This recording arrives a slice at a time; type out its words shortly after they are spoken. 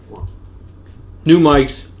New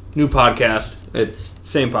mics, new podcast. It's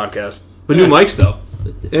same podcast, but new mics though.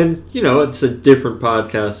 And it's a different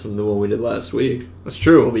podcast than the one we did last week. That's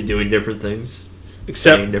true. We'll be doing different things,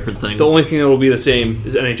 except different things. The only thing that will be the same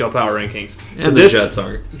is NHL Power Rankings. And the Jets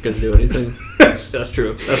aren't going to do anything. That's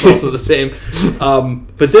true. That's also the same.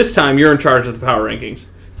 But this time you're in charge of the Power Rankings.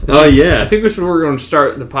 Yeah. I think we're going to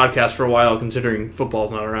start the podcast for a while, considering football's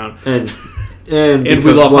not around. And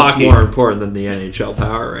we love what's hockey. more important than the NHL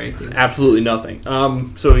Power Rankings? Absolutely nothing.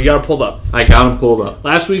 So you got it pulled up. I got them pulled up.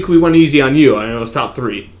 Last week we went easy on you. I know it was top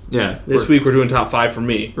 3. Yeah. This week we're doing top 5 for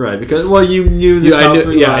me. Right, because, you knew the top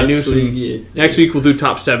 3 I knew last week. Next week we'll do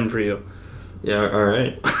top 7 for you. Yeah, all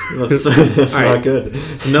right. That's all not good.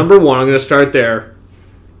 So number 1, I'm going to start there.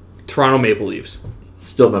 Toronto Maple Leafs.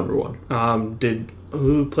 Still number 1.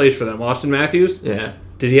 Who plays for them? Austin Matthews? Yeah.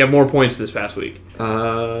 Did he have more points this past week?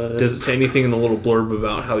 Does it say anything in the little blurb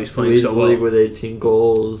about how he's playing so well? League with 18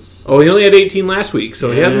 goals. Oh, he only had 18 last week,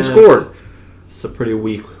 so he hasn't scored. It's a pretty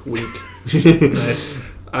weak week. Nice.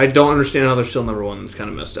 I don't understand how they're still number 1. That's kind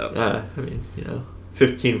of messed up.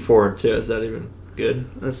 15-4-2. Is that even good?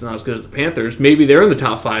 That's not as good as the Panthers. Maybe they're in the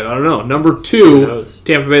top 5. I don't know. Number 2,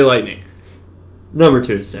 Tampa Bay Lightning. Number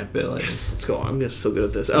 2 is Tampa Bay Lightning. Yes, let's go. I'm just so good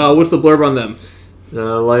at this. What's the blurb on them?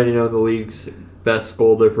 The Lightning are the league's best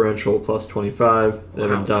goal differential, plus 25. They've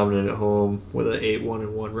been dominant at home with an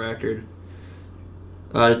 8-1-1 record.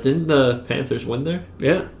 Didn't the Panthers win there?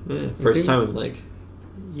 Yeah. First time in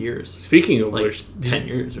years. Speaking of which, 10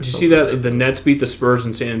 years. Did you see that the Nets beat the Spurs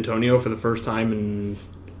in San Antonio for the first time in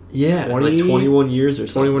 21 years or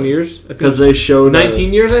something? 21 years? Because they showed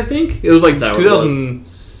 19 years, I think. It was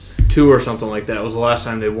 2002 or something like that. It was the last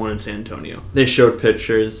time they won in San Antonio. They showed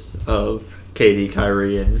pictures of KD,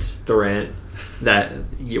 Kyrie, and Durant. That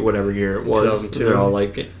whatever year it was, they're all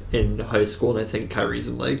in high school, and I think Kyrie's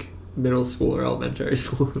in middle school or elementary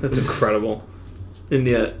school. That's incredible. And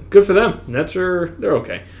yeah, good for them. Nets they're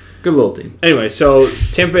okay. Good little team. Anyway, so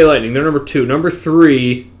Tampa Bay Lightning, they're number 2. Number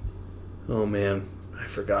 3, oh man, I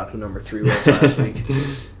forgot who number 3 was last week.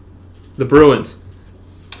 The Bruins.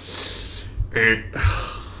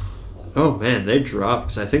 Oh man, they dropped.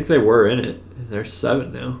 'Cause I think they were in it. They're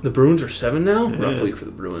 7 now. The Bruins are 7 now? Yeah. Rough week for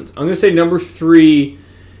the Bruins. I'm going to say number 3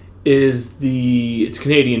 is it's a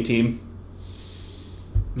Canadian team.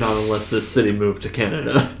 Not unless this city moved to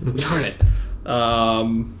Canada. Darn it.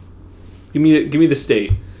 Give me the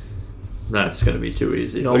state. That's going to be too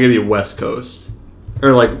easy. Nope. I'll give you West Coast.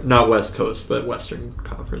 Or not West Coast, but Western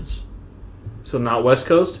Conference. So not West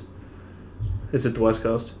Coast? Is it the West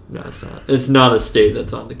Coast? No, it's not. It's not a state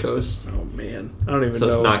that's on the coast. Oh, man. I don't even know.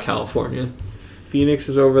 So it's not California. Phoenix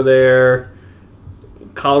is over there.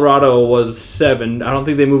 Colorado was 7. I don't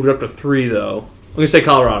think they moved it up to 3, though. I'm going to say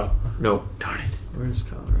Colorado. No. Darn it. Where's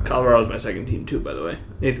Colorado? Colorado's my second team, too, by the way.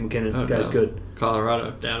 Nathan McKinnon, guy's good.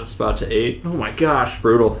 Colorado, down a spot to 8. Oh, my gosh.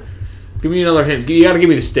 Brutal. Give me another hint. You got to give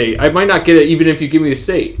me the state. I might not get it even if you give me the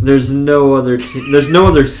state. There's no other there's no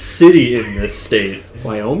other city in this state.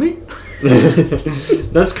 Wyoming?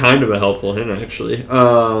 That's kind of a helpful hint, actually.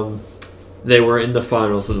 They were in the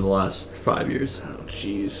finals in the last 5 years. Oh,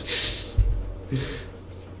 jeez.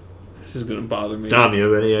 This is going to bother me. Dom,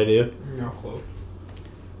 you have any idea? No clue.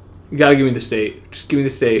 You got to give me the state. Just give me the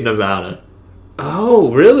state. Nevada.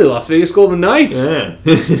 Oh, really? Las Vegas Golden Knights? Yeah.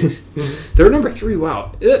 They're number 3.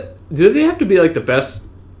 Wow. Do they have to be the best,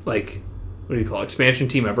 what do you call it, expansion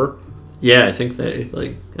team ever? Yeah, I think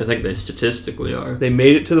they statistically are. They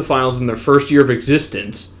made it to the finals in their first year of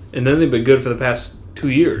existence, and then they've been good for the past 2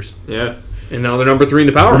 years. Yeah. And now they're number 3 in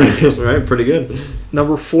the power rankings. Right, pretty good.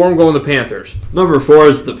 Number 4, I'm going the Panthers. Number 4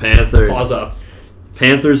 is the Panthers. Pause up.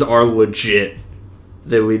 Panthers are legit.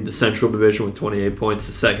 They lead the Central Division with 28 points,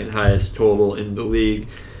 the second highest total in the league,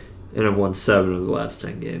 and have won 7 of the last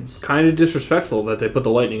 10 games. Kind of disrespectful that they put the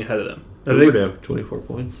Lightning ahead of them. They have 24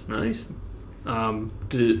 points. Nice.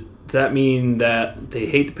 Does that mean that they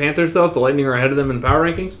hate the Panthers, though, if the Lightning are ahead of them in the power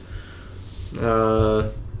rankings?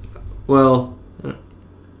 Well,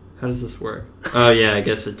 how does this work? Oh, yeah, I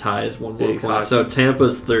guess a tie is one more point. So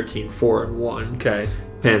Tampa's 13-4-1. Okay.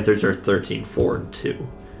 Panthers are 13-4-2.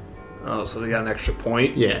 Oh, so they got an extra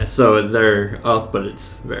point? Yeah, so they're up, but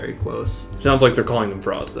it's very close. Sounds like they're calling them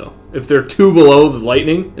frauds, though. If they're 2 below the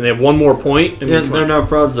Lightning and they have 1 more point... they're not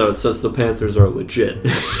frauds, though. It says the Panthers are legit.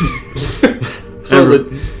 So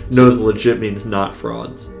knows legit means not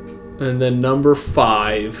frauds. And then number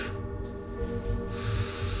 5...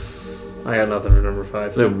 I got nothing for number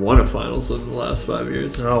 5. They've won a finals in the last 5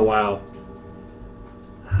 years. Oh, wow.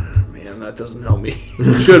 Man, that doesn't help me.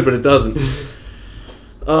 It should, but it doesn't.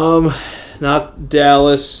 Not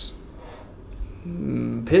Dallas.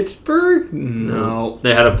 Pittsburgh? No.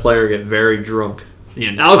 They had a player get very drunk.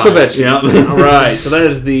 Alex Ovechkin. Yeah. All right, so that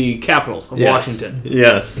is the Capitals of Washington.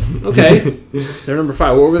 Yes. Okay. They're number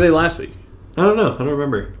 5. What were they last week? I don't know. I don't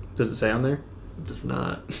remember. Does it say on there? It does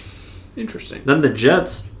not. Interesting. Then the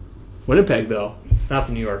Jets. Winnipeg, though. Not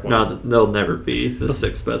the New York ones. No, they'll never be the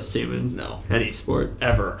 6th best team in any sport.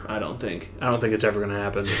 Ever, I don't think. I don't think it's ever going to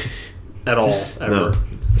happen. At all, ever. No.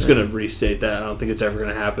 I'm just going to restate that. I don't think it's ever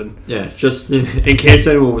going to happen. Yeah, just in case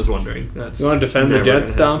anyone was wondering. You want to defend the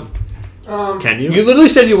Jets, Dom? Can you? You literally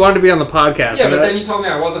said you wanted to be on the podcast. Yeah, but then you told me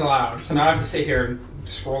I wasn't allowed, so now I have to sit here and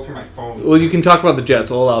scroll through my phone. Well, you can talk about the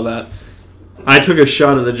Jets. We'll allow that. I took a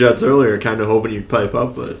shot at the Jets earlier, kind of hoping you'd pipe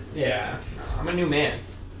up, but... Yeah, I'm a new man.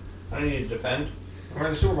 I don't need to defend. We're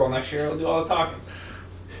in the Super Bowl next year. I'll do all the talking.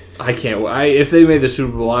 I can't. If they made the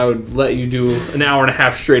Super Bowl, I would let you do an hour and a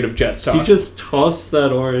half straight of Jets talk. He just tossed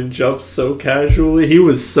that orange up so casually. He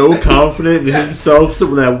was so confident in himself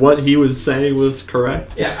that what he was saying was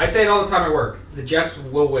correct. Yeah, I say it all the time at work. The Jets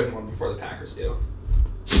will win one before the Packers do.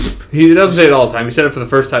 He doesn't say it all the time. He said it for the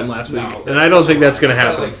first time last week, and I don't think that's going to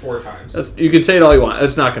happen. I said it like 4 times. You can say it all you want.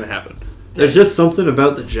 That's not going to happen. There's just something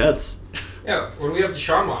about the Jets. Yeah, when we have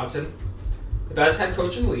Deshaun Watson, the best head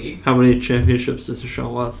coach in the league. How many championships does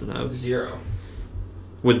Deshaun Watson have? 0.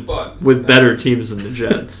 With better teams than the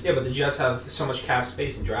Jets. Yeah, but the Jets have so much cap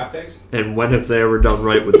space and draft picks. And when have they ever done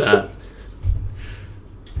right with that?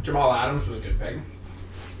 Jamal Adams was a good pick.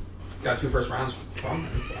 Got 2 first rounds from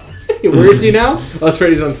him, so. Where is he now? Oh, that's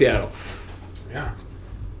right, he's on Seattle. Yeah.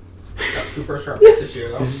 Got 2 first round picks this year,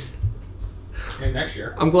 though. And next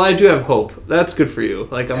year. I'm glad you have hope. That's good for you.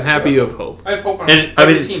 Like, I'm happy you have hope. I have hope on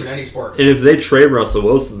every team in any sport. And if they trade Russell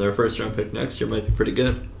Wilson, their first round pick next year might be pretty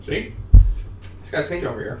good. See? This guy's thinking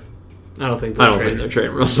over here. I don't think they're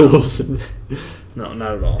trading Russell Wilson. No,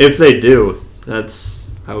 not at all. If they do,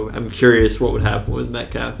 I'm curious what would happen with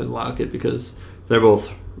Metcalf and Lockett because they're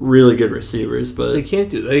both really good receivers, but they can't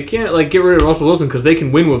get rid of Russell Wilson because they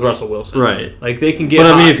can win with Russell Wilson. Right. Like they can get.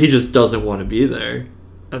 But I mean, if he just doesn't want to be there.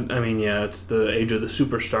 I mean, yeah, it's the age of the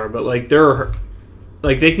superstar, but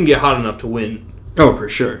they can get hot enough to win. Oh, for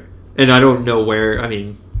sure. And I don't know where. I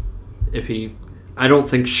mean, I don't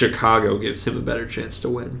think Chicago gives him a better chance to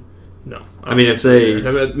win. No, I mean if they.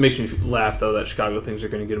 It makes me laugh though that Chicago thinks they're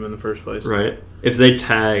going to get him in the first place. Right. If they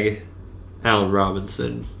tag Allen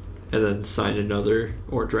Robinson and then sign another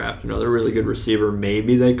or draft another really good receiver,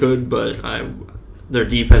 maybe they could, but their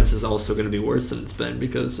defense is also going to be worse than it's been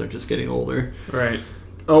because they're just getting older. Right.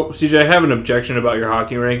 Oh, CJ, I have an objection about your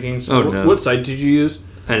hockey rankings. Oh, no. What site did you use?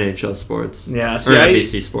 NHL Sports. Yeah, see, or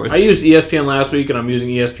NBC Sports. I used ESPN last week, and I'm using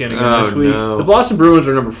ESPN again this week. No. The Boston Bruins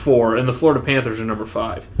are number 4, and the Florida Panthers are number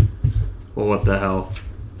 5. Well, what the hell?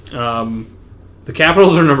 The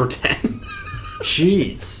Capitals are number 10.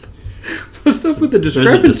 Jeez. What's up with the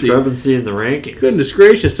discrepancy? There's a discrepancy in the rankings. Goodness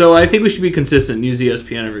gracious. So I think we should be consistent and use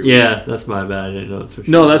ESPN every week. Yeah, that's my bad. I didn't know that's what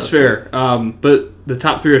you No, that's fair. But the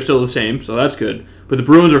top 3 are still the same, so that's good. But the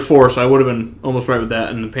Bruins are 4, so I would have been almost right with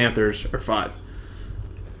that, and the Panthers are 5.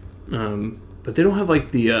 But they don't have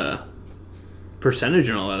like the percentage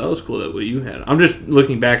and all that. That was cool that what you had. I'm just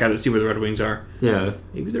looking back at it to see where the Red Wings are. Yeah.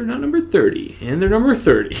 Maybe they're not number 30, and they're number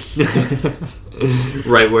 30.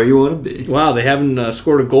 Right where you want to be. Wow, they haven't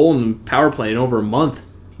scored a goal in power play in over a month.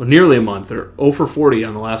 Well, nearly a month. They're 0 for 40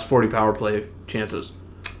 on the last 40 power play chances.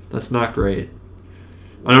 That's not great.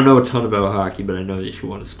 I don't know a ton about hockey, but I know that you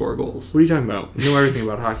want to score goals. What are you talking about? You know everything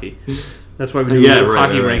about hockey. That's why we do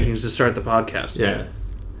hockey rankings to start the podcast. Yeah.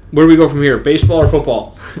 Where do we go from here? Baseball or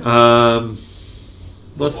football?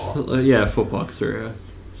 Football. Sir.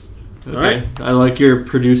 Okay. All right. I like your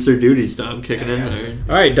producer duties, Dom, kicking in there.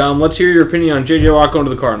 All right, Dom, let's hear your opinion on J.J. Watt going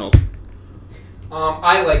to the Cardinals.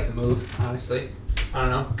 I like the move, honestly. I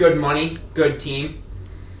don't know. Good money, good team.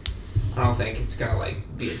 I don't think it's going to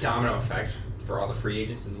be a domino effect for all the free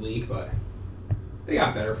agents in the league, but they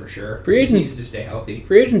got better for sure. Free agents needs to stay healthy.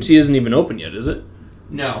 Free agency isn't even open yet, is it?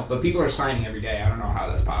 No, but people are signing every day. I don't know how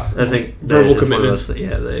that's possible. I think verbal commitments. They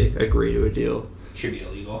agree to a deal. Should be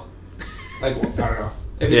illegal. I don't know.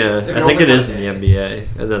 I think it is in the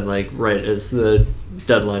NBA. And then, right as the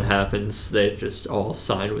deadline happens, they just all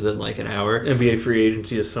sign within, an hour. NBA free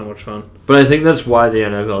agency is so much fun. But I think that's why the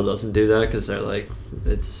NFL doesn't do that, because they're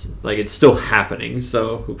it's still happening,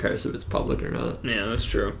 so who cares if it's public or not? Yeah, that's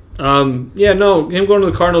true. Him going to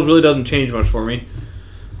the Cardinals really doesn't change much for me.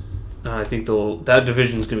 I think that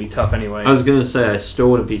division's going to be tough anyway. I was going to say, I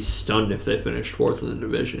still wouldn't be stunned if they finished 4th in the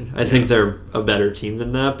division. I think they're a better team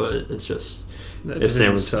than that, but it's just... If San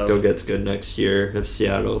Francisco gets good next year, if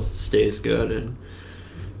Seattle stays good, and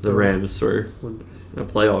the Rams are a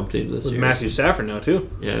playoff team this year. With Matthew Stafford now, too.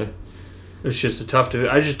 Yeah. It's just a tough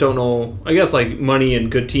I just don't know. I guess like money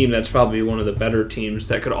and good team, that's probably one of the better teams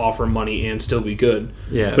that could offer money and still be good.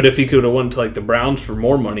 Yeah. But if he could have went to like the Browns for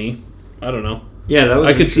more money, I don't know. Yeah, that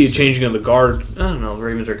was I could see a changing of the guard. I don't know. The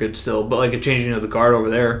Ravens are good still, but like a changing of the guard over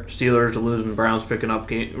there. Steelers are losing, Browns picking up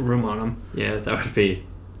room on them. Yeah, that would be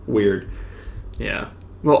weird. Yeah.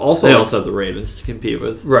 Well, also they also have the Ravens to compete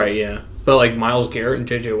with. Right. Yeah. But like Myles Garrett and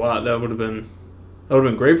J.J. Watt, that would have been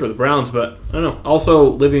great for the Browns. But I don't know. Also,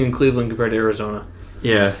 living in Cleveland compared to Arizona.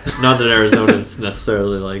 Yeah, not that Arizona is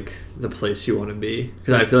necessarily like the place you want to be,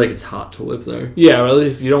 because I feel like it's hot to live there. Yeah, well,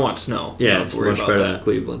 if you don't want snow. Yeah, it's much better than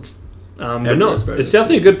Cleveland. But no, it's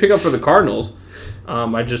definitely a good pickup for the Cardinals.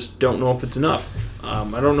 I just don't know if it's enough. I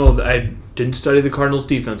don't know. I didn't study the Cardinals'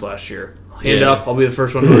 defense last year. Hand up, I'll be the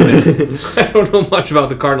first one to admit. I don't know much about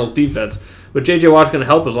the Cardinals' defense, but J.J. Watt's going to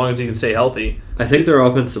help as long as he can stay healthy. I think their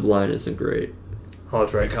offensive line isn't great. Oh,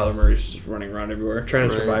 that's right. Kyler Murray's just running around everywhere, trying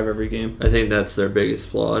to survive every game. I think that's their biggest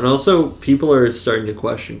flaw. And also, people are starting to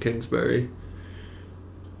question Kingsbury.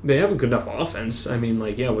 They have a good enough offense. I mean,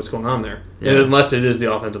 like, what's going on there? Yeah. Unless it is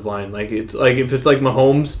the offensive line. Like, it's like if it's like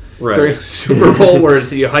Mahomes right. during the Super Bowl where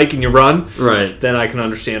it's you hike and you run, right? Then I can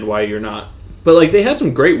understand why you're not. But, like, they had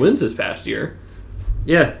some great wins this past year.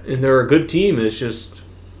 Yeah. And they're a good team. It's just,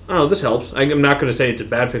 I don't know, this helps. I'm not going to say it's a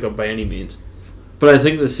bad pickup by any means. But I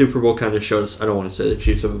think the Super Bowl kind of showed us, I don't want to say the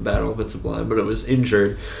Chiefs have a bad offensive line, but it was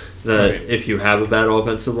injured that if you have a bad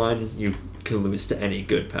offensive line, you can lose to any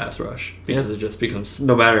good pass rush. Because it just becomes,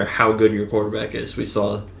 no matter how good your quarterback is, we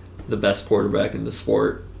saw the best quarterback in the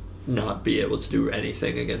sport not be able to do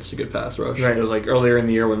anything against a good pass rush. Right, it was like earlier in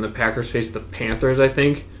the year when the Packers faced the Panthers, I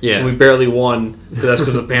think. Yeah. And we barely won, but that's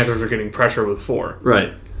because the Panthers were getting pressure with 4.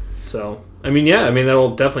 Right. So,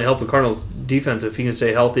 that'll definitely help the Cardinals' defense if he can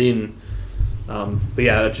stay healthy and... but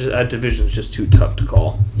yeah, that division's just too tough to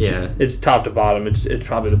call. Yeah, it's top to bottom. It's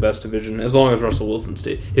probably the best division as long as Russell Wilson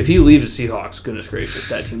stays. If he leaves the Seahawks, goodness gracious,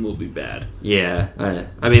 that team will be bad. Yeah,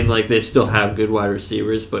 I mean, like they still have good wide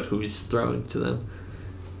receivers, but who's throwing to them?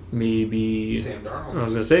 Maybe Sam Darnold. I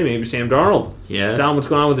was gonna say maybe Sam Darnold. Yeah. Dom, what's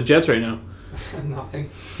going on with the Jets right now? Nothing.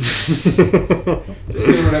 Just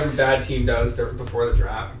doing whatever bad team does before the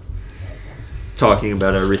draft. Talking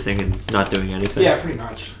about everything and not doing anything. Yeah, pretty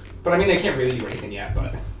much. But I mean, they can't really do anything yet.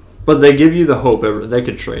 But they give you the hope they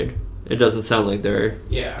could trade. It doesn't sound like they're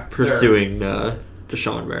pursuing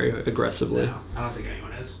Deshaun very aggressively. No, I don't think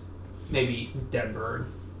anyone is. Maybe Denver,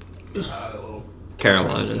 the little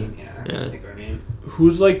Carolina. Team. Yeah, I think their name.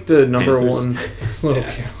 Who's like the number Panthers. one?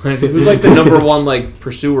 Carolina. Who's like the number one like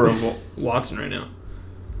pursuer of Watson right now?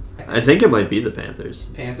 I think it might be the Panthers.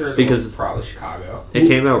 Because probably Chicago. It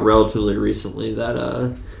came out relatively recently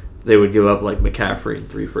that they would give up like McCaffrey and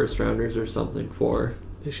 3 first-rounders or something for.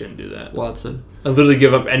 They shouldn't do that. Watson. I literally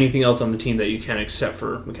give up anything else on the team that you can except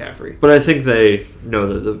for McCaffrey. But I think they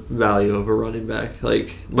know that the value of a running back.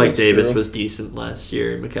 Like Mike Davis was decent last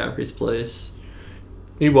year in McCaffrey's place.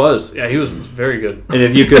 He was. Yeah, he was very good. And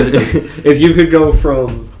if you could go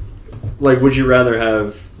from like, would you rather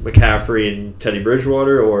have McCaffrey and Teddy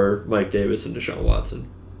Bridgewater or Mike Davis and Deshaun Watson?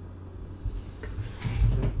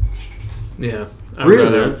 Yeah.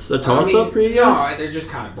 Really? That's a toss-up for you guys? No, they're just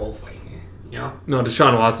kind of both like, you know? No,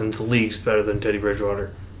 Deshaun Watson's league's better than Teddy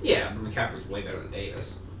Bridgewater. Yeah, McCaffrey's way better than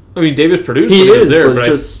Davis. I mean, Davis produced he is there, but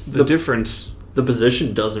just the difference... The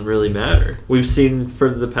position doesn't really matter. We've seen for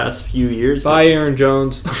the past few years. Bye, Aaron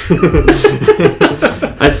Jones.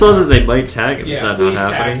 I saw that they might tag him. Yeah, is that please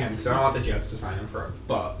not tag happening? him, because I don't want the Jets to sign him for a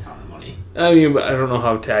butt ton of money. I mean, but I don't know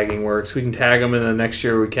how tagging works. We can tag him, and then next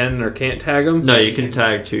year we can or can't tag him. No, you can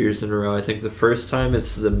tag 2 years in a row. I think the first time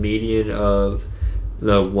it's the median of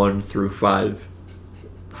the 1 through 5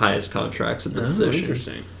 highest contracts in the position.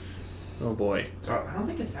 Interesting. Oh boy. So I don't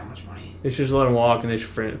think it's that much money. They should just let him walk, and they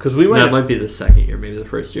should because we went. That might be the second year. Maybe the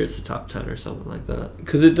first year it's the top 10 or something like that.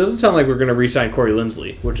 Because it doesn't sound like we're going to re-sign Corey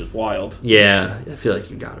Linsley, which is wild. Yeah, I feel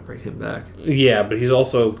like you got to bring him back. Yeah, but he's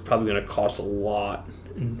also probably going to cost a lot.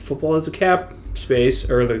 And football has a cap space,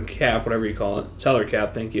 or the cap, whatever you call it, salary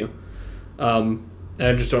cap. Thank you. And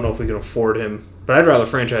I just don't know if we can afford him. But I'd rather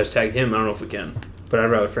franchise tag him. I don't know if we can, but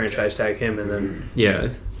I'd rather franchise tag him and then. Yeah,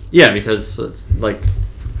 because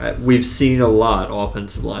we've seen a lot.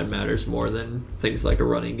 Offensive line matters more than things like a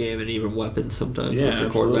running game and even weapons sometimes. Yeah, if your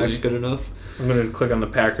quarterback's good enough. I'm going to click on the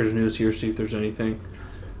Packers news here, see if there's anything.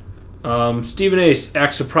 Stephen A.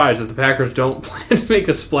 acts surprised that the Packers don't plan to make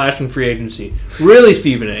a splash in free agency. Really,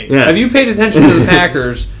 Stephen A.? Yeah. Have you paid attention to the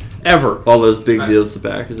Packers ever? All those big deals the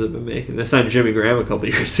Packers have been making. They signed Jimmy Graham a couple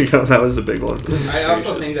years ago. That was a big one. I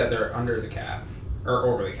also think that they're under the cap. Or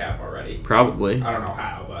over the cap already. Probably. I don't know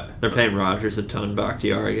how, but... They're paying Rodgers a ton.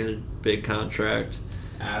 Bakhtiari got a big contract.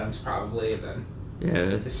 Adams probably, and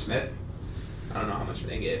then Smith. I don't know how much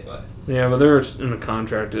they get, but but they're in a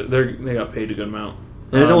contract. They got paid a good amount.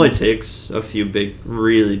 And it only takes a few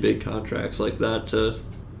really big contracts like that to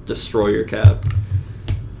destroy your cap.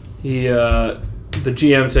 The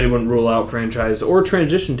GM said he wouldn't rule out franchise or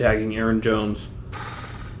transition tagging Aaron Jones.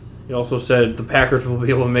 He also said the Packers will be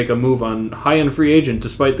able to make a move on high-end free agent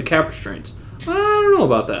despite the cap restraints. I don't know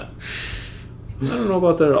about that. At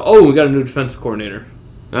all. Oh, we got a new defensive coordinator.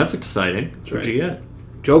 That's exciting. What'd you get?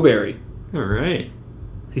 Joe Barry. All right.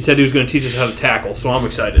 He said he was going to teach us how to tackle, so I'm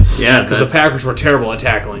excited. Yeah, because the Packers were terrible at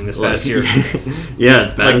tackling this past year. Yeah,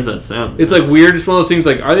 as bad as that sounds. It's weird. It's one of those things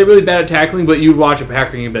are they really bad at tackling? But you'd watch a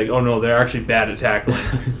Packer and you'd be like, oh no, they're actually bad at tackling.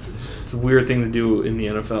 It's a weird thing to do in the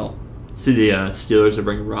NFL. See, the Steelers are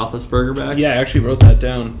bringing Roethlisberger back? Yeah, I actually wrote that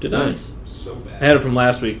down. Nice. So bad. I had it from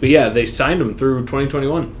last week. But yeah, they signed him through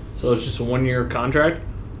 2021. So it's just a 1-year contract.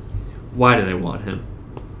 Why do they want him?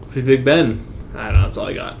 For Big Ben. I don't know. That's all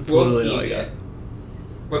I got. That's literally all I got.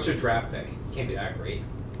 What's your draft pick? Can't be that great.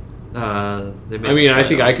 I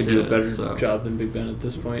think I could do a better job than Big Ben at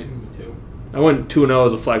this point. Me too. I went 2-0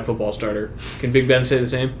 as a flag football starter. Can Big Ben say the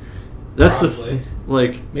same? That's probably.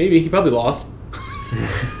 Maybe. He probably lost.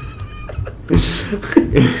 Yeah,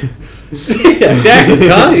 exactly.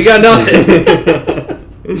 Huh? You got nothing.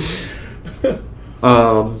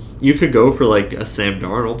 You could go for a Sam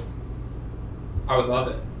Darnold. I would love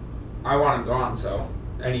it. I want him gone, so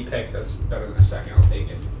any pick that's better than a second, I'll take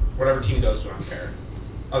it. Whatever team he goes to, I don't care.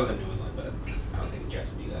 Other than New England, but I don't think the Jets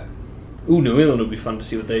would do that. Ooh, New England would be fun to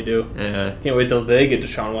see what they do. Yeah. Can't wait till they get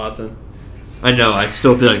Deshaun Watson. I know. I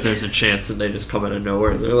still feel like there's a chance that they just come out of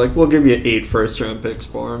nowhere. They're like, we'll give you 8 first-round picks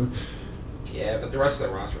for him. Yeah, but the rest of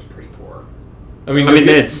their roster is pretty poor. I mean,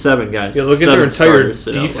 they had 7 guys. Yeah, look at their entire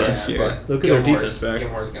defense. Look at their defense back.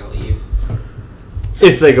 Gilmore's going to leave.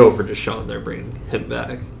 If they go for Deshaun, they're bringing him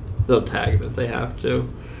back. They'll tag him if they have to.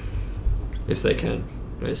 If they can.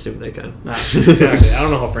 I assume they can. Exactly. I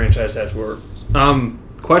don't know how franchise tags work.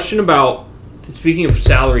 Question about, speaking of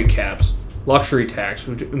salary caps, luxury tax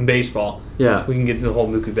in baseball. Yeah. We can get into the whole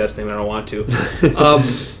Mookie Betts thing, but I don't want to.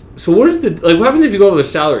 So what is what happens if you go over the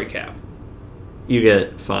salary cap? You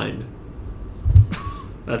get fined.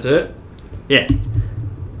 That's it? Yeah.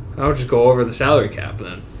 I would just go over the salary cap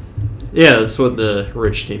then. Yeah, that's what the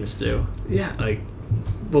rich teams do. Yeah,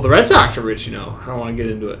 well, the Red Sox are rich, I don't want to get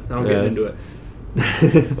into it. Get into it.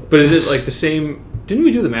 But is it the same? Didn't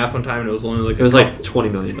we do the math one time and it was only it was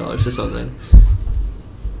 $20 million or something.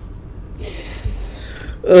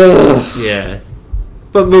 Ugh. Yeah.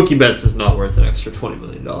 But Mookie Betts is not worth an extra $20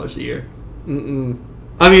 million a year. Mm-mm.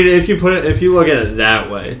 I mean, if you look at it that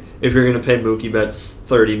way, if you're going to pay Mookie Betts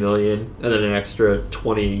 $30 million and then an extra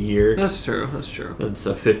 $20 a year, that's true. That's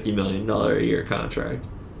a $50 million a year contract.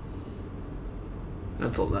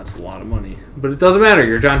 That's a lot of money, but it doesn't matter.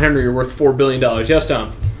 You're John Henry. You're worth $4 billion. Yes,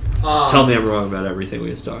 Tom. Tell me I'm wrong about everything we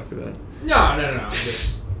just talked about. No. I'm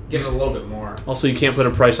just giving a little bit more. Also, you can't put a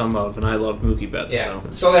price on love, and I love Mookie Betts. Yeah.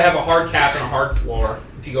 So they have a hard cap and a hard floor.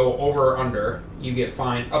 If you go over or under, you get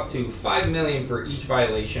fined up to $5 million for each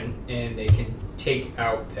violation, and they can take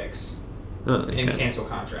out picks and cancel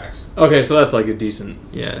contracts. Okay, so that's a decent.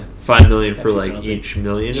 Yeah, $5 million for each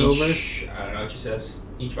million over. I don't know what she says.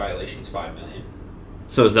 Each violation is $5 million.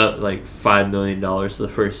 So is that $5 million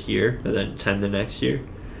the first year, and then 10 the next year?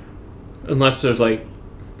 Unless there's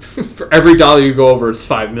for every dollar you go over, it's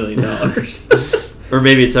 $5 million. Or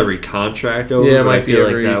maybe it's every contract over. Yeah, it might be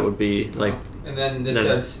every. That would be And then this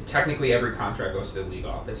says technically every contract goes to the league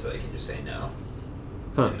office, so they can just say no.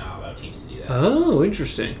 Huh. And not allow teams to do that. Oh,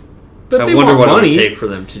 interesting. But I wonder what it would take for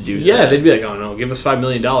them to do that. Yeah, they'd be like, oh no, give us $5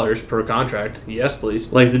 million per contract. Yes, please.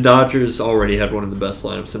 The Dodgers already had one of the best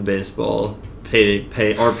lineups in baseball.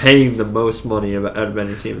 Are paying the most money out of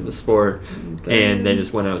any team in the sport, and they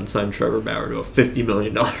just went out and signed Trevor Bauer to a $50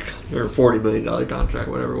 million or $40 million contract,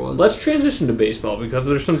 whatever it was. Let's transition to baseball because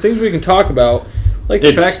there's some things we can talk about, the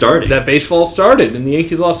it's fact starting. that baseball started and the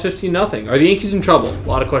Yankees lost 15-0. Are the Yankees in trouble? A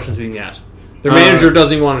lot of questions being asked. Their manager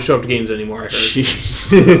doesn't even want to show up to games anymore. I heard.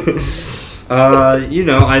 Jeez.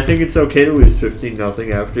 I think it's okay to lose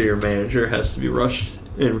 15-0 after your manager has to be rushed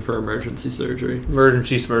in for emergency surgery.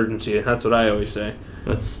 Emergency. That's what I always say.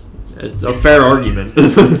 That's a fair argument.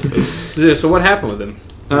 So what happened with him?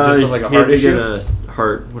 Just a heart issue? Get a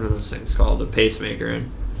heart. What are those things called? A pacemaker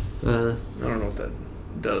in. I don't know what that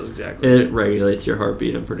does exactly. It regulates your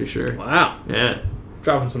heartbeat. I'm pretty sure. Wow. Yeah.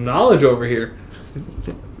 Dropping some knowledge over here.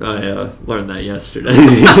 I learned that yesterday.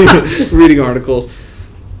 Reading articles.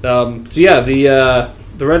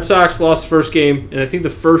 The Red Sox lost the first game, and I think the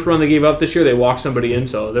first run they gave up this year, they walked somebody in,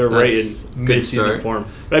 so they're right in mid-season form.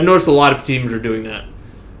 But I've noticed a lot of teams are doing that.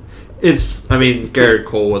 Garrett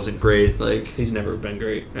Cole wasn't great. Like, he's never been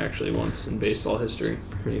great, actually, once in baseball history.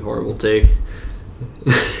 Pretty horrible take.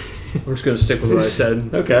 I'm just going to stick with what I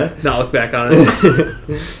said. Okay. Not look back on it.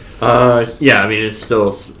 It's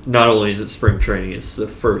still, not only is it spring training, it's the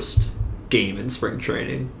first game in spring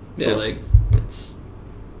training. So,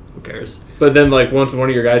 who cares? But then, once one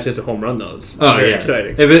of your guys hits a home run, though, it's very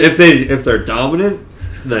exciting. If they're dominant,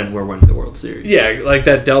 then we're winning the World Series. Yeah, like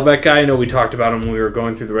that Delbeck guy. I know we talked about him when we were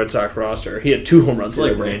going through the Red Sox roster. He had 2 home runs.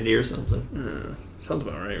 Like Randy or something. Sounds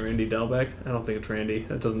about right. Randy Delbeck? I don't think it's Randy.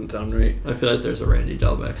 That doesn't sound right. I feel like there's a Randy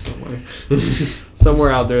Delbeck somewhere.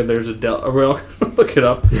 Somewhere out there's a Well, look it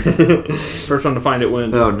up. First one to find it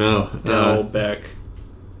wins. Oh, no. Delbeck.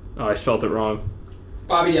 Oh, I spelled it wrong.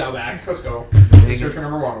 Bobby Delbeck. Let's go. Search for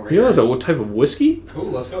number 1 over here. You know what type of whiskey? Ooh,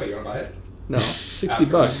 let's go. You want to buy it? No.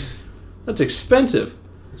 $60. That's expensive.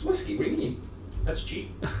 It's whiskey. What do you mean? That's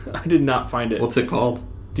cheap. I did not find it. What's it called?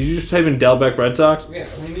 Did you just type in Delbeck Red Sox? Yeah,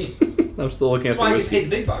 what do you mean? I'm still looking at the whiskey. That's why I get paid the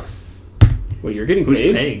big bucks. Wait, you're getting paid?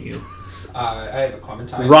 Who's paying you? I have a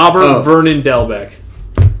Clementine. Robert Vernon Delbeck.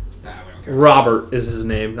 Nah, we don't care. Robert is his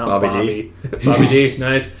name, not Bobby. Bobby D,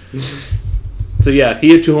 nice. So, yeah, he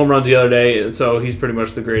had 2 home runs the other day, and so he's pretty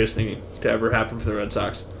much the greatest thing to ever happen for the Red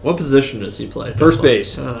Sox. What position does he play? First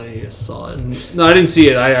base. I just saw it. No, I didn't see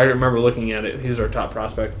it. I remember looking at it. He was our top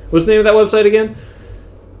prospect. What's the name of that website again?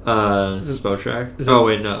 Spotrac. Oh,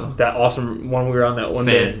 wait, no. That awesome one we were on that one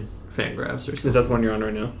day? Fangraphs or something. Is that the one you're on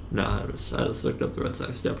right now? No, I just looked up the Red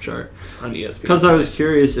Sox depth chart. On ESPN. Because I was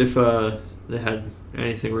curious if they had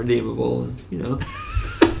anything redeemable. And,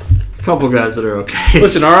 a couple guys that are okay.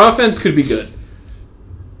 Listen, our offense could be good.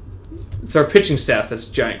 It's our pitching staff that's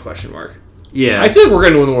a giant question mark. Yeah. I feel like we're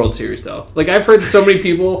going to win the World Series, though. I've heard so many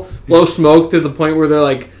people blow smoke to the point where they're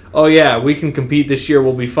like, oh, yeah, we can compete this year,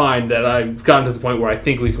 we'll be fine, that I've gotten to the point where I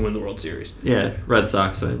think we can win the World Series. Yeah, Red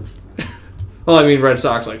Sox fans. Well, I mean Red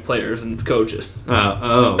Sox, players and coaches.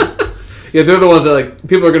 Oh. Yeah, they're the ones that,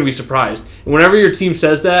 people are going to be surprised. And whenever your team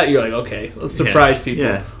says that, you're like, okay, let's surprise people.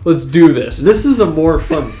 Yeah. Let's do this. This is a more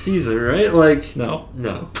fun season, right? No.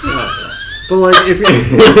 But if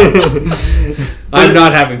I'm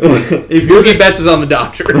not having fun. If Mookie Betts is on the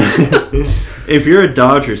Dodgers. If you're a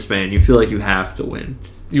Dodgers fan, you feel like you have to win.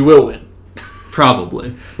 You will win.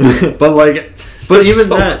 Probably. But even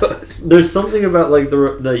so that, good. There's something about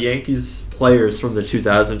the Yankees players from the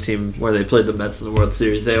 2000 team where they played the Mets in the World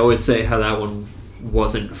Series. They always say how that one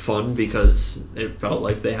wasn't fun because it felt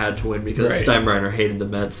like they had to win because Steinbrenner hated the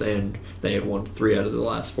Mets and they had won 3 out of the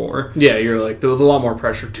last 4. Yeah, you're there was a lot more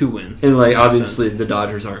pressure to win. And obviously the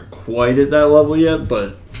Dodgers aren't quite at that level yet,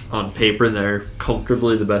 but on paper they're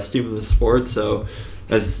comfortably the best team in the sport. So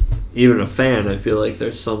as even a fan, I feel like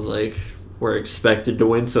there's some we're expected to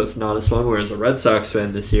win, so it's not as fun. Whereas a Red Sox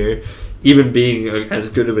fan this year, even being as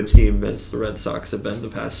good of a team as the Red Sox have been the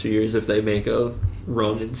past few years, if they make a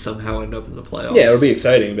run and somehow end up in the playoffs. Yeah, it'll be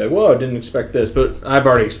exciting. Whoa, I didn't expect this. But I've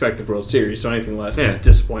already expected World Series, so anything less is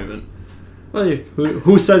disappointment. Well,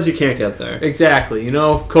 who says you can't get there? Exactly.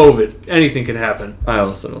 COVID. Anything can happen. I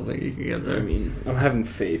also don't think you can get there. I mean, I'm having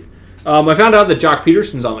faith. I found out that Jock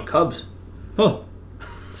Peterson's on the Cubs. Oh.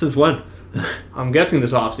 Since when? I'm guessing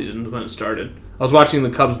this offseason is when it started. I was watching the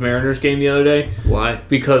Cubs-Mariners game the other day. Why?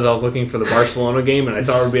 Because I was looking for the Barcelona game, and I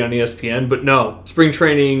thought it would be on ESPN. But no, spring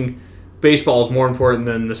training baseball is more important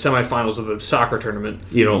than the semifinals of a soccer tournament.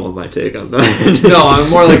 You don't want my take on that. No, I'm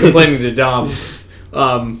more complaining to Dom.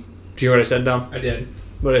 Do you hear what I said, Dom? I did.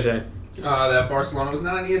 What did I say? That Barcelona was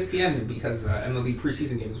not on ESPN because MLB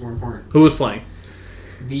preseason games were important. Who was playing?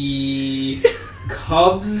 The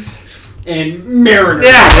Cubs and Mariners.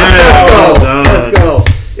 Yeah, let's go.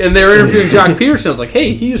 And they were interviewing Jock Peterson. I was like,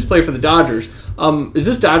 hey, he used to play for the Dodgers. Is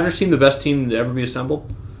this Dodgers team the best team to ever be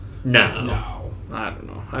assembled? No. I don't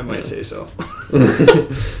know. I might say so.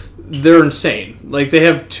 They're insane. They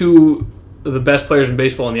have 2 of the best players in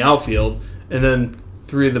baseball in the outfield, and then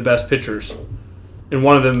 3 of the best pitchers. And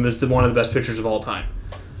one of them is one of the best pitchers of all time.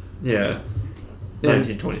 Yeah.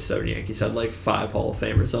 1927 Yankees had 5 Hall of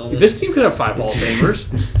Famers on it. This team could have 5 Hall of Famers.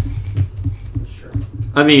 That's true.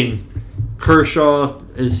 I mean, Kershaw,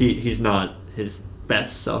 he's not his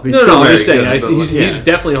best self. He's I'm just saying. He's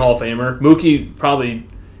definitely a Hall of Famer. Mookie, probably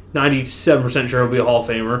 97% sure he'll be a Hall of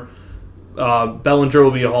Famer. Bellinger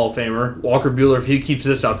will be a Hall of Famer. Walker Buehler, if he keeps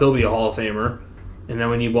this up, he'll be a Hall of Famer. And then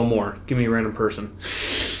we need one more. Give me a random person.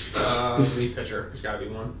 Relief pitcher. There's got to be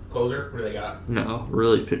one. Closer? What do they got? No,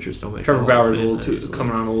 really, pitchers don't make. Trevor Bauer's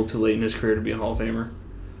coming on a little too late in his career to be a Hall of Famer.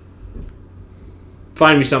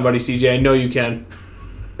 Find me somebody, CJ. I know you can.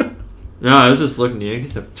 No, I was just looking. The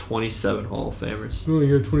Yankees have 27 Hall of Famers. Oh,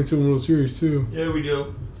 you got 27 World Series too. Yeah, we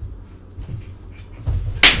do.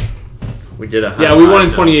 We did a high Yeah, we won in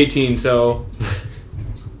five, 2018, so...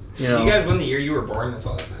 You guys won the year you were born. That's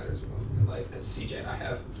all that matters in life, because CJ and I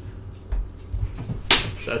have.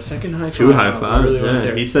 Is that a second high five? 2 high fives, Really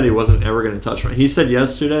yeah. He said he wasn't ever going to touch my... He said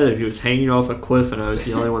yesterday that if he was hanging off a cliff and I was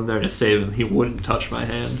the only one there to save him, he wouldn't touch my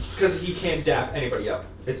hand. Because he can't dap anybody up.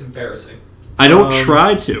 It's embarrassing. I don't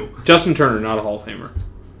try to. Justin Turner, not a Hall of Famer.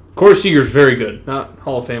 Corey Seager's very good. Not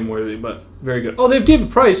Hall of Fame worthy, but very good. Oh, they have David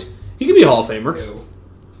Price. He could be a Hall of Famer. Ew.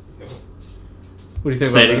 What do you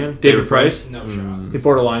think Say about it that? again? David Price? No shot. He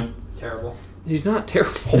borderline. Terrible. He's not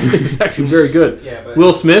terrible. He's actually very good. Yeah, but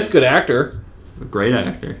Will Smith, good actor. A great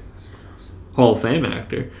actor. Hall of Fame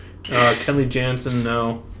actor. Kenley Jansen,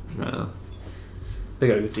 no. No. They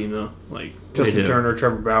got a good team, though. Like, They Justin do. Turner,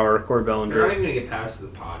 Trevor Bauer, Corey they're not Bellinger. even going to get past the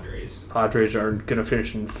Padres. Padres are going to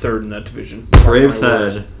finish in third in that division. Braves Mark my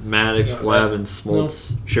words. had Maddox, Yeah, Glavine,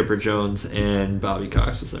 Smoltz, Chipper Jones, and Bobby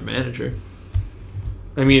Cox as their manager.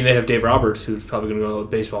 I mean, they have Dave Roberts, who's probably going to go to the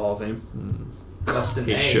Baseball Hall of Fame. Dustin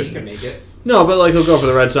He May, shouldn't. he can make it. No, but like he'll go for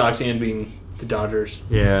the Red Sox and being the Dodgers.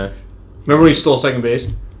 Yeah. Remember when he stole second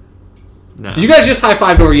base? No. You guys just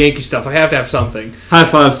high-fived over Yankee stuff. I have to have something. High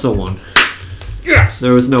five someone. Yes!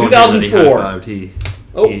 There was no one here that he 2004.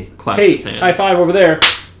 high-fived. He clapped hey, his hands. high five over there. No,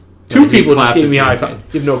 Two he people just clapped gave his me high hands.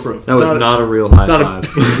 five. Give no proof. That It's was not a real high not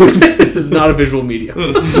five. this is not a visual medium.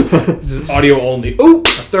 This is audio only. Ooh, a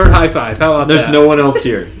third high five. How about There's that? no one else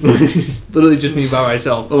here. Literally just me by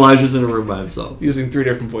myself, Elijah's in a room by himself. using 3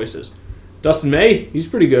 different voices. Dustin May, he's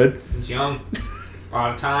pretty good. He's young. A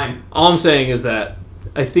lot of time. All I'm saying is that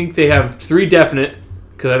I think they have 3 definite,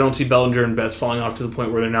 because I don't see Bellinger and Betts falling off to the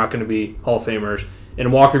point where they're not going to be Hall of Famers.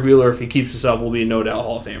 And Walker Buehler, if he keeps this up, will be a no-doubt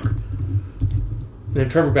Hall of Famer. And then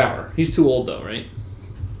Trevor Bauer. He's too old, though, right?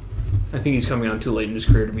 I think he's coming on too late in his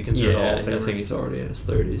career to be considered a Hall Yeah, of Famer. I think he's already in his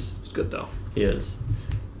 30s. He's good, though. He is.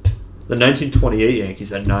 The 1928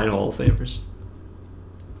 Yankees had 9 Hall of Famers.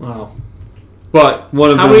 Wow. But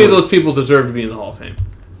One of how them many of was- those people deserve to be in the Hall of Fame?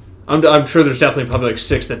 I'm sure there's definitely probably like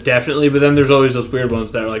 6 that definitely, but then there's always those weird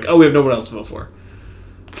ones that are like, oh, we have no one else to vote for.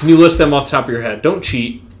 Can you list them off the top of your head? Don't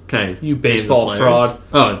cheat. Okay. You name baseball the players. fraud.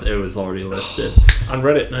 Oh, it was already listed. On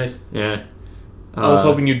Reddit, nice. Yeah. I was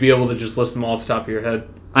hoping you'd be able to just list them all off the top of your head.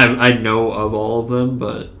 I know of all of them,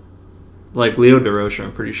 but like Leo DeRocher,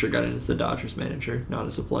 I'm pretty sure got in as the Dodgers manager, not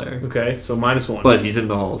as a player. Okay, so -1. But he's in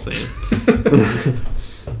the Hall of Fame.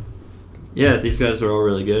 Yeah, these guys are all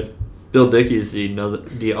really good. Bill Dickey's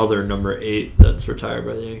the other number 8 that's retired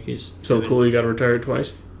by the Yankees. So cool you got to retire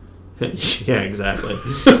twice. Yeah, exactly.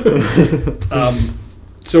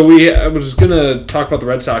 So I was going to talk about the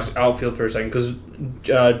Red Sox outfield for a second because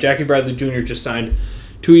Jackie Bradley Jr. just signed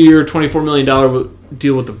 2-year, $24 million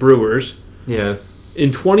deal with the Brewers. Yeah.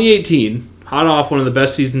 In 2018, hot off one of the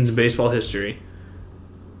best seasons in baseball history,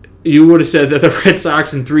 you would have said that the Red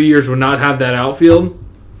Sox in 3 years would not have that outfield.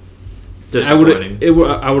 I would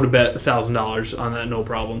have bet $1,000 on that, no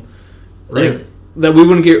problem. Really? Like, that we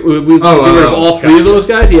wouldn't get rid of all 3 of those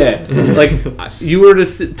guys. Yeah, like you were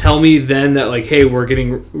to tell me then that like, hey, we're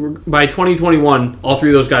by 2021, all 3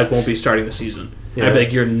 of those guys won't be starting the season. Yeah. I'd be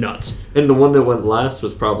like, you're nuts. And the one that went last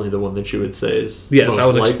was probably the one that you would say is Yes, I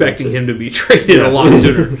was most expecting likely him to be traded a lot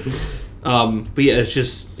sooner. But yeah,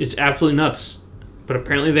 it's absolutely nuts. But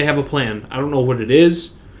apparently they have a plan. I don't know what it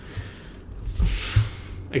is.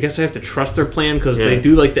 I guess I have to trust their plan because they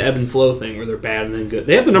do like the ebb and flow thing where they're bad and then good.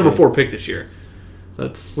 They have the number 4 pick this year,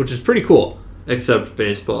 which is pretty cool. Except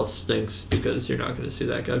baseball stinks because you're not going to see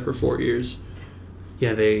that guy for 4 years.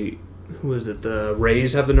 Yeah, who is it? The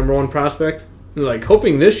Rays have the number 1 prospect. They're like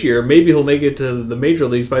hoping this year maybe he'll make it to the major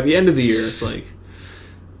leagues by the end of the year. It's like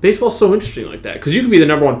baseball's so interesting like that because you can be the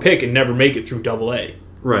number 1 pick and never make it through AA.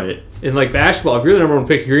 Right. And like basketball, if you're the number 1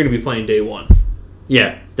 pick, you're going to be playing day 1.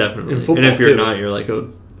 Yeah, definitely. In football, and if you're too. not, you're like a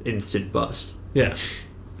instant bust. Yeah.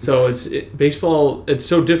 So baseball. It's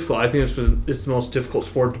so difficult. I think it's the most difficult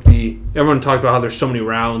sport to be. Everyone talks about how there's so many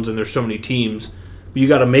rounds and there's so many teams, but you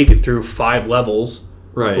got to make it through 5 levels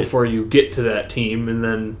before you get to that team, and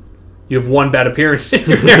then you have 1 bad appearance and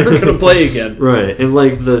you're never going to play again. Right, and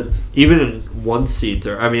like even in 1 seeds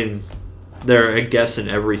they're I guess in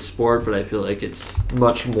every sport, but I feel like it's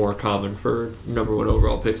much more common for number 1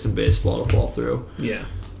 overall picks in baseball to fall through. Yeah.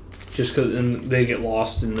 Just because they get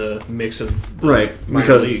lost in the mix of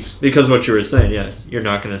minor leagues. Because what you were saying, yeah, you're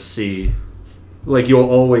not going to see, like you'll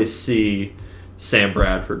always see Sam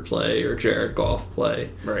Bradford play or Jared Goff play.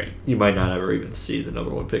 Right. You might not ever even see the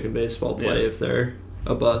number 1 pick in baseball play if they're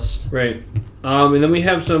a bust. Right. And then we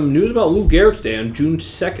have some news about Lou Gehrig's Day on June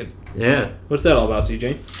 2nd. Yeah. What's that all about,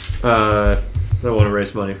 CJ? They want to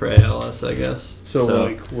raise money for ALS, I guess. So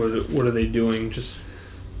like, what are they doing? Just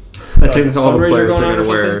I think all the players are going to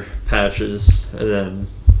wear patches, and then,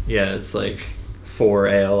 it's like 4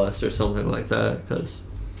 ALS or something like that, because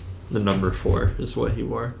the number 4 is what he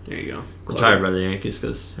wore. There you go. Retired by the Yankees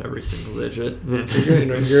because every single digit. You're going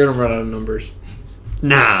to run out of numbers.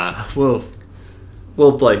 Nah, we'll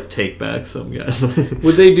take back some guys.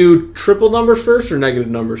 Would they do triple numbers first or negative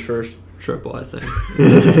numbers first? Triple, I think.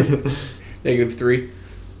 -3.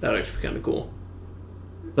 That would actually be kind of cool.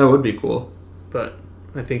 That would be cool. But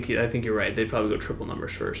I think you're right. They'd probably go triple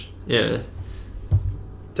numbers first. Yeah. Is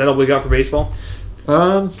that all we got for baseball?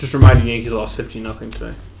 Just reminding Yankees lost 15-0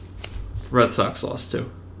 today. Red Sox lost too.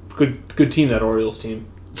 Good team, that Orioles team.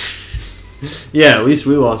 Yeah, at least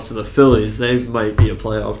we lost to the Phillies. They might be a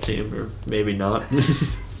playoff team, or maybe not.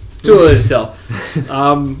 It's too early to tell.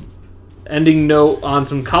 Ending note on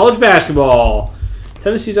some college basketball.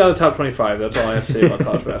 Tennessee's out of the top 25. That's all I have to say about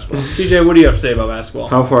college basketball. CJ, what do you have to say about basketball?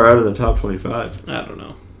 How far out of the top 25? I don't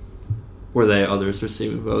know. Were they others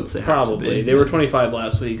receiving votes? They Probably. They were 25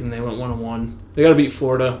 last week, and they went 1-1. They got to beat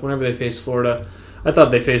Florida whenever they face Florida. I thought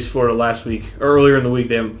they faced Florida last week. Or earlier in the week,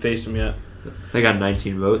 they haven't faced them yet. They got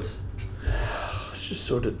 19 votes. It's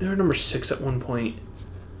just they were number 6 at one point.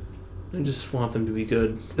 I just want them to be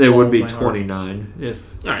good. They would be 29.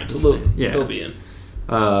 All right, so they'll be in.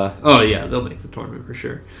 They'll make the tournament for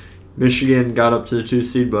sure. Michigan got up to the 2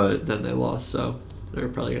 seed, but then they lost, so they're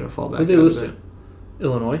probably going to fall back. Who'd they lose to?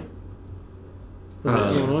 Illinois? Was it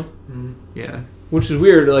Illinois? Mm-hmm. Yeah. Which is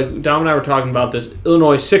weird. Like, Dom and I were talking about this.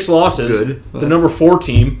 Illinois, 6 losses. Good. The number 4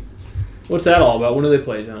 team. What's that all about? When do they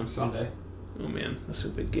play, Dom? Sunday. Oh, man. That's a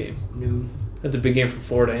big game. Noon. That's a big game for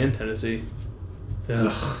Florida and Tennessee.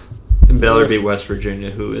 Ugh. And Baylor beat West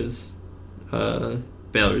Virginia, who is...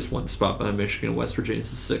 Baylor's 1 spot behind Michigan. West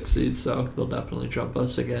Virginia's the 6th seed, so they'll definitely jump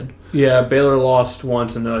us again. Yeah, Baylor lost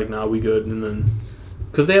once, and they're like, nah, we good. And then...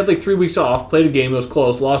 Because they had like 3 weeks off, played a game, it was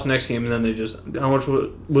close, lost the next game, and then they just... How much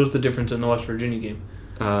was the difference in the West Virginia game?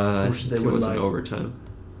 I think it was in overtime.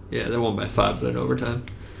 Yeah, they won by 5, but in overtime.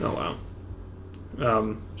 Oh, wow.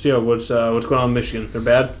 What's going on in Michigan? They're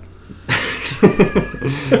bad?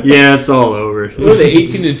 Yeah, it's all over. What are they,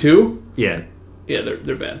 18-2? Yeah. Yeah,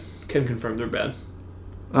 they're bad. Can confirm they're bad.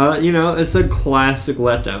 It's a classic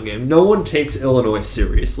letdown game. No one takes Illinois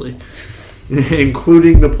seriously.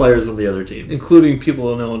 Including the players on the other teams. Including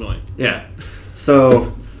people in Illinois. Yeah.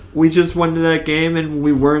 So, we just went to that game, and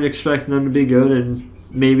we weren't expecting them to be good, and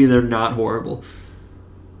maybe they're not horrible.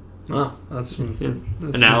 Wow, that's some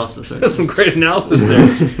analysis. That's some great analysis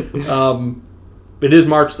there. It is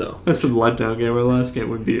March, though. That's some letdown game. Our last game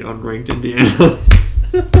would be unranked Indiana.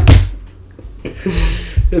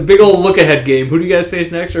 A big old look-ahead game. Who do you guys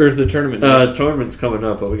face next, or is the tournament next? Tournament's coming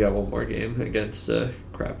up, but we got one more game against a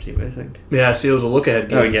crap team, I think. Yeah, see, it was a look-ahead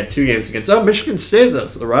game. Oh, we got 2 games against... Michigan State,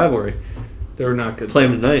 that's the rivalry. They were not good. Play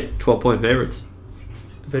them tonight, 12-point favorites.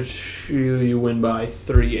 I bet you win by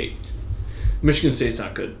 38. Michigan State's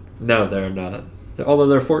not good. No, they're not. Although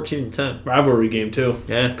they're 14-10. Rivalry game, too.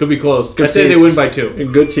 Yeah. Could be close. Good I say team. they win by 2. A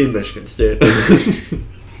good team, Michigan State.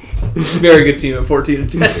 Very good team at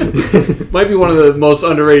 14-10. Might be one of the most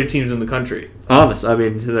underrated teams in the country. Honest,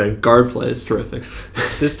 the guard play is terrific.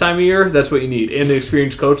 This time of year, that's what you need. And an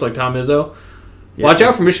experienced coach like Tom Izzo. Yeah. Watch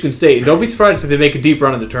out for Michigan State. Don't be surprised if they make a deep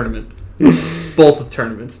run in the tournament. Both of the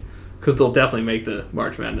tournaments. Because they'll definitely make the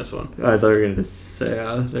March Madness one. I thought you were going to say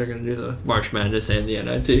they're going to do the March Madness and the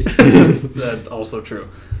NIT. That's also true.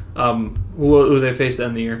 Who they faced to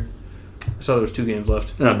end the year? I saw there was 2 games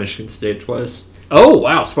left. Michigan State twice. Oh,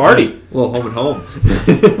 wow. Sparty. A little home and home.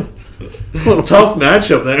 Tough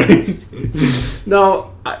matchup there.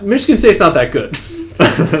 No, Michigan State's not that good.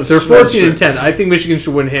 They're 14-10. I think Michigan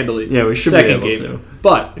should win handily. Yeah, we should second be able game. to.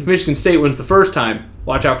 But if Michigan State wins the first time,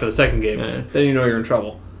 watch out for the second game. Yeah. Then you know you're in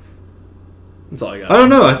trouble. That's all I got. I don't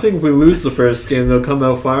know. I think if we lose the first game, they'll come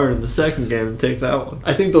out firing in the second game and take that one.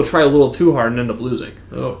 I think they'll try a little too hard and end up losing.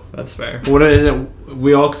 Oh, that's fair.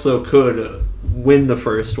 We also could win the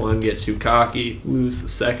first one, get too cocky, lose the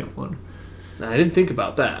second one. I didn't think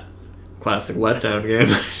about that. Classic letdown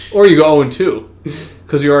game. Or you go 0-2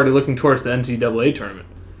 because you're already looking towards the NCAA tournament.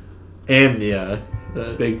 And the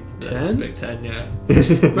Big Ten? Big Ten, yeah.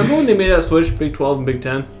 Remember when they made that switch, Big 12 and Big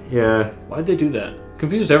Ten? Yeah. Why'd they do that?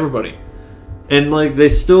 Confused everybody. And they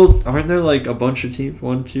still aren't there a bunch of teams?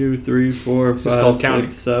 1, 2, 3, 4, 5,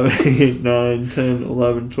 6, 7, 8, 9, 10,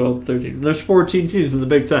 11, 12, 13. There's 14 teams in the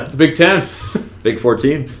Big Ten. The Big Ten. Big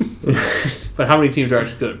 14. But how many teams are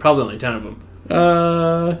actually good? Probably only 10 of them.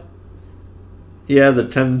 Yeah, the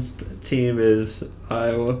 10th team is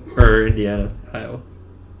Iowa or Indiana.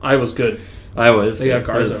 Iowa's good. Iowa is they good.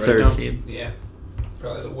 Got Garza the right third now. team. Yeah,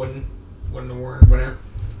 probably the wooden award winner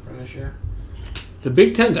from this year. The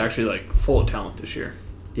Big Ten's actually like full of talent this year.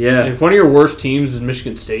 Yeah. If one of your worst teams is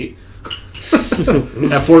Michigan State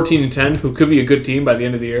at 14-10, who could be a good team by the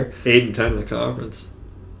end of the year, 8-10 in the conference.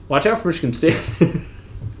 Watch out for Michigan State.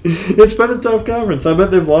 It's been a tough conference. I bet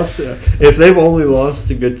they've lost. If they've only lost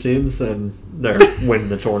to good teams, then they're winning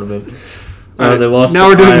the tournament. They lost. Now to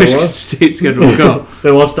we're doing Iowa. Michigan State schedule. Go. They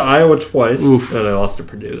lost to Iowa twice. Oof. And they lost to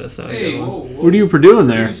Purdue. That's not a Hey, good one. whoa. What are you Purdue in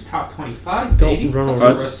there? Who's top 25, baby? Don't run Put over. some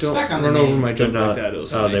Don't respect on the run name. over my joke They're like not- that. It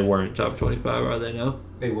was Oh, funny. they weren't top 25, are they now?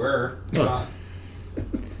 They were.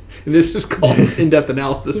 And this is called in-depth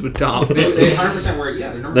analysis with Tom. They 100% were.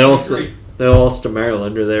 Yeah, they're number They also 23. they lost to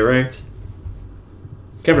Maryland. Are they ranked?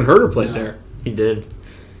 Kevin Herter played No. there. He did.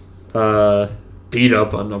 Beat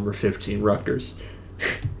up on number 15, Rutgers.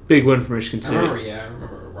 Big win for Michigan I State.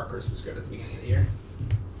 remember Rutgers was good at the beginning of the year.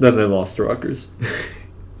 Then they lost to Rutgers.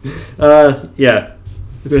 Yeah.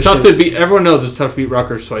 It's tough to beat. Everyone knows it's tough to beat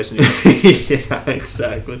Rutgers twice in a year. Yeah,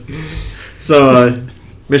 exactly. So,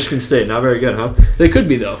 Michigan State, not very good, huh? They could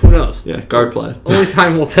be, though. Who knows? Yeah, guard play. Only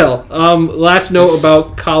time will tell. Last note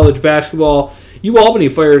about college basketball. Albany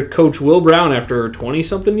fired Coach Will Brown after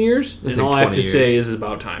 20-something years. I And think all I have to 20 say years. is it's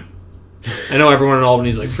about time. I know everyone in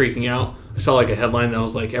Albany's like freaking out. I saw like a headline that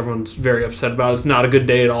was like everyone's very upset about it. It's not a good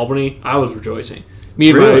day at Albany. I was rejoicing. Me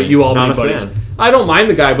and Really? my Albany Not a buddies. fan. I don't mind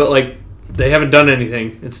the guy, but like they haven't done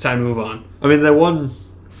anything. It's time to move on. I mean, they won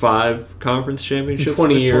 5 conference championships In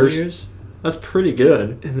 20 in 20 years. That's pretty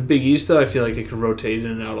good. In the Big East, though, I feel like it could rotate in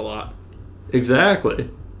and out a lot. Exactly.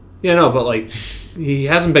 Yeah, no, but like he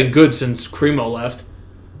hasn't been good since Cremo left,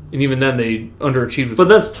 and even then they underachieved. With But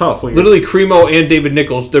that's tough. When literally Cremo and David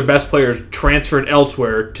Nichols, their best players, transferred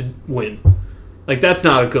elsewhere to win. Like that's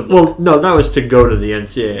not a good look. Well, no, that was to go to the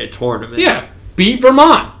NCAA tournament. Yeah, beat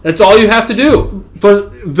Vermont. That's all you have to do.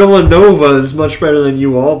 But Villanova is much better than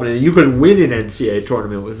Albany. You could win an NCAA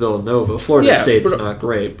tournament with Villanova. Florida Yeah, State's but- not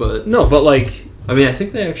great, but No, but like, I mean, I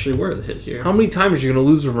think they actually were his year. how many times are you going to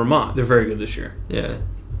lose to Vermont? They're very good this year. Yeah,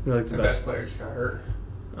 They're like the The best. best player just got hurt.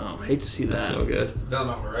 Oh, hate to see that's that. so good.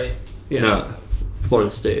 Villanova, right? Yeah, No,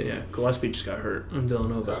 Florida State. yeah. Gillespie just got hurt on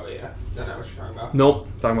Villanova. Probably, yeah. Then I was talking about. Nope,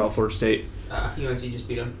 talking about Florida State. UNC just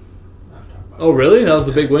beat them. Oh, really? That was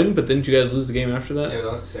the big win, but didn't you guys lose the game after that? Yeah, we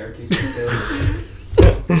lost to Syracuse.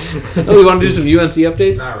 Oh, we want to do some UNC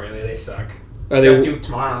updates? Not really. They suck. Are They they? do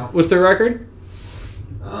tomorrow. What's their record?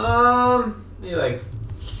 Maybe like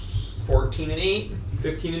 14-8,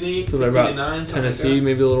 15-8, So they're about 15-9. Tennessee,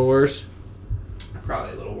 maybe a little worse.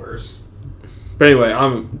 Probably a little worse. But anyway,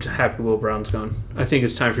 I'm happy Will Brown's gone. I think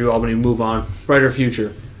it's time for Albany to move on. Brighter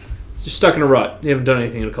future. Just stuck in a rut. They haven't done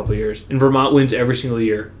anything in a couple of years. And Vermont wins every single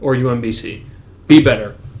year. Or UMBC. Be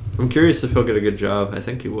better. I'm curious if he'll get a good job. I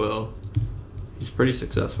think he will. He's pretty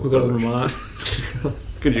successful. We'll go to coach. Vermont.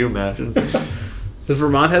 Could you imagine? Does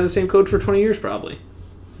Vermont have the same coach for 20 years? Probably.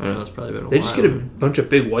 I know it's probably been a They while. just get a bunch of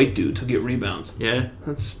big white dudes who get rebounds. Yeah.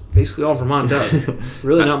 That's basically all Vermont does.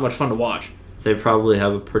 Really not much fun to watch. They probably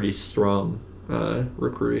have a pretty strong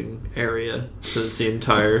recruiting area. So it's the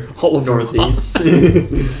entire All of Northeast.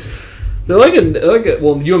 They're like a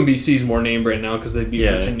well, UMBC's more name brand now because they beat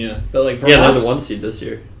Yeah. Virginia. But like Yeah, they're Vermont's, the 1 seed this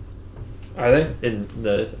year Are they? in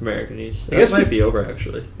the American East. I guess That might we- be over,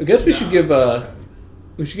 actually. I guess we should give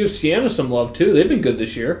Siena some love too. They've been good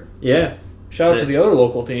this year. Yeah. Shout out to the other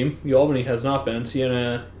local team. Albany has not been.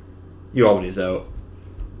 Siena, Albany's out.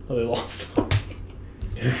 oh, they lost.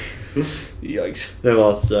 Yikes. They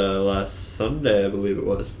lost last Sunday, I believe it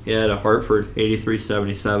was. Yeah, to Hartford,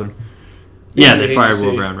 83-77. Yeah, they hate fired to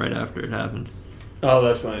Will see. Brown right after it happened. Oh,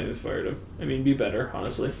 that's why they fired him. I mean, be better,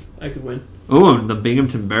 honestly. I could win. Oh, and the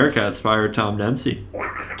Binghamton Bearcats fired Tommy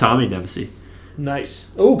Dempsey.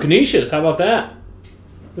 Nice. Oh, Canisius. How about that?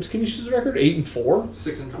 What's Canisius' record? 8-4.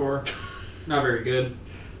 6-4. Not very good.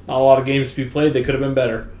 Not a lot of games to be played. They could have been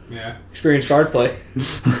better. Yeah. Experienced guard play.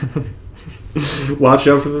 Watch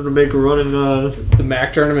out for them to make a run in The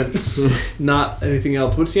MAC tournament. Not anything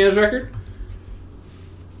else. What's Siena's record?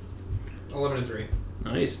 11-3.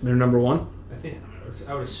 Nice. They're number one.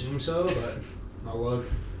 I would assume so, but I'll look.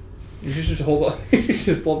 You should just hold up. You should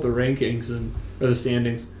just pull up the rankings or the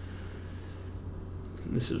standings.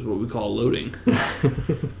 This is what we call loading.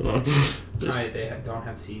 They don't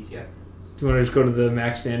have seeds yet. Do you want to just go to the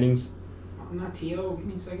MAC standings? I'm not T.O. Give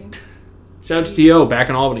me a second. Shout out to T.O. back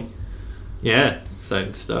in Albany. Yeah,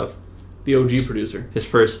 exciting stuff. The OG producer. His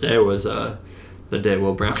first day was the day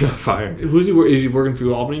Will Brown got fired. Who's he? Is he working for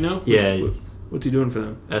Albany now? Yeah, What's he doing for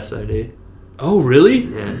them? SID. Oh, really?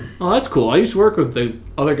 Yeah. Oh, that's cool. I used to work with the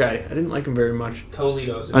other guy. I didn't like him very much.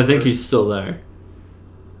 Toledo's. I think he's still there.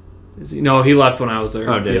 Is he? No, he left when I was there.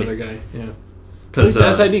 Oh, did the he? other guy. Yeah. Cause,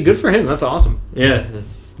 SID. Good for him. That's awesome. yeah,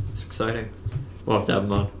 it's exciting. We'll have to have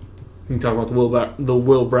him on. We can talk about the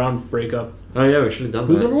Will Brown breakup. Oh yeah, we should have done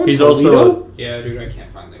Who's that. number one? He's Toledo? also Yeah, dude, I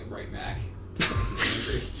can't find the right Mac.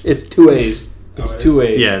 It's 2 A's. It's 2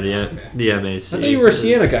 A's. yeah, Okay. the MAC. I thought you were a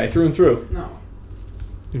Siena guy through and through. No,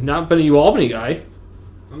 You've not been a UAlbany guy.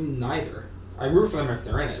 I'm neither. I root for them if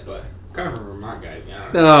they're in it, but I'm kind of a Vermont guy, to be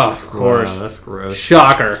honest. Oh, of course. Wow, that's gross.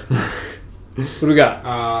 Shocker. What do we got?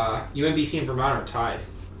 UNBC and Vermont are tied.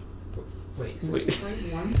 Wait, is this the right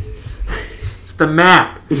one? It's the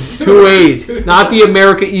map. 2 A's. Not the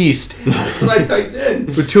America East. That's what I typed in.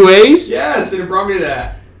 With 2 A's? Yes, and it brought me to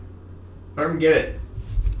that. I don't get it.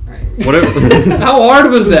 Right. Whatever. How hard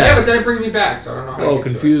was Yeah, that? but then it brings me back, so I don't know how to get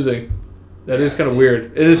Confusing. That is Yeah, kind of see.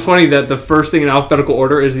 weird. It is funny that the first thing in alphabetical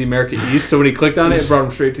order is the America East, so when he clicked on it, it brought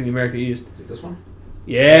him straight to the America East. to it. Is it this one?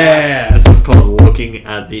 Yeah. This is called looking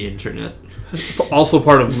at the internet. Also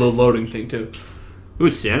part of the loading thing, too. Ooh,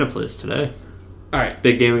 Siena plays today. All right.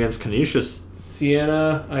 Big game against Canisius.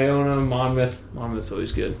 Siena, Iona, Monmouth. Monmouth's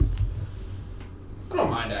always good. I don't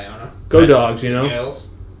mind Iona. Go Dogs, you know? Gales.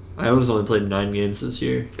 Iona's only played 9 games this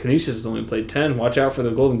year. Canisius has only played 10. Watch out for the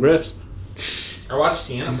Golden Griffs. I watched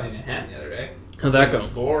Siena play Manhattan the other day. How'd that It go? was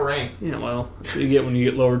boring. Yeah, well, that's what you get when you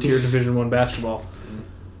get lower tier Division 1 basketball.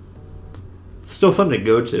 It's still fun to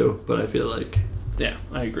go to, but I feel like... Yeah,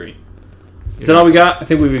 I agree. Is that all we got? I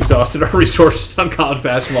think we've exhausted our resources on college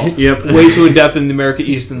basketball. Yep. Way too in-depth in the America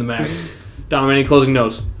East and the MAC. Dom, any closing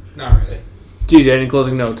notes? Not really. GJ, any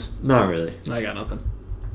closing notes? Not really. I got nothing.